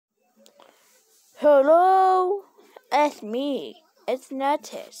Hello, it's me. It's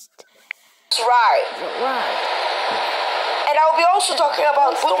Noticed. That's right. And I'll be also talking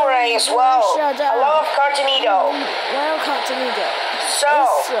about Boomerang as well. I love Cartoonito. So,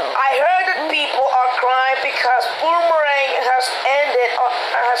 I heard that people are crying because Boomerang has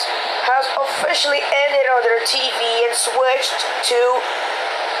officially ended on their TV and switched to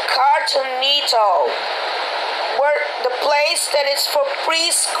Cartoonito, where the place that is for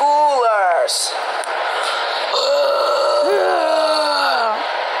preschoolers.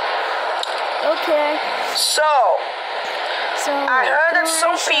 Okay. So I heard that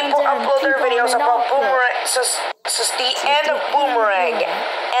some people upload their videos about Boomerang since the end of Boomerang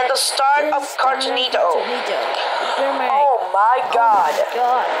and the start of Cartoonito. Oh my god.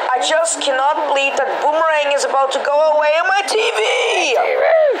 I just cannot believe that Boomerang is about to go away on my TV.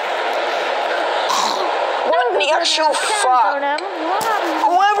 What the actual fuck?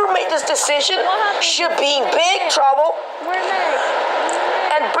 Whoever made this decision should be in big trouble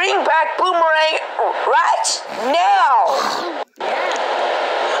and bring back Boomerang right now.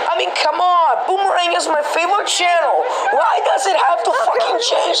 I mean, come on, Boomerang is my favorite channel. Why does it have to fucking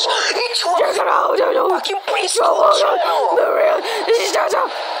change each one? Fucking preschool channel.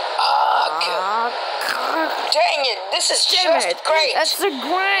 Dang it, this is just great. That's the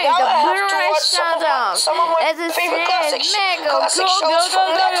great. Now The I have to Boomerang watch some of my favorite classic shows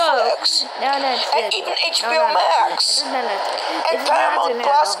from Netflix. And even HBO Max. And Paramount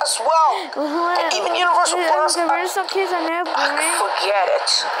Plus as well. And even Universal Plus. Forget it.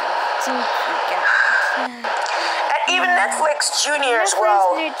 And even Netflix Junior as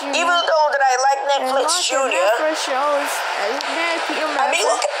well. Even though that I like Netflix Junior. I mean,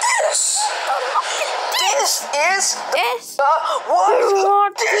 look at this. This is the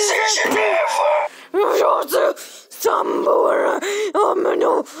worst decision ever.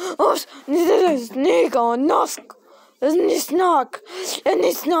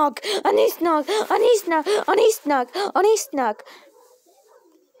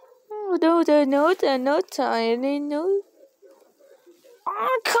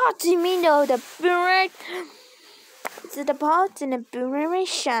 Cartoonito, the Boomerang. It's the part in the Boomerang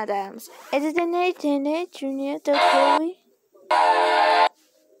shutdowns. It is the Nate Junior the Chloe.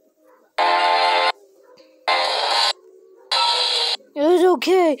 It's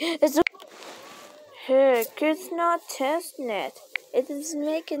okay. It's okay. It's not testnet. It is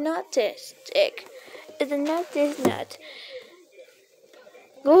making not testic. It's not testnet.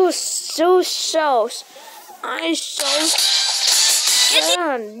 Oh, so. I so.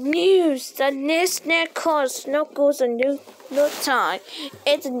 News that this net costs no goes a no time.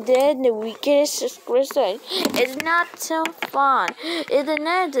 It's dead the weakest Christian. It's not so fun. It's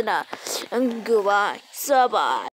not enough. And goodbye. So bye.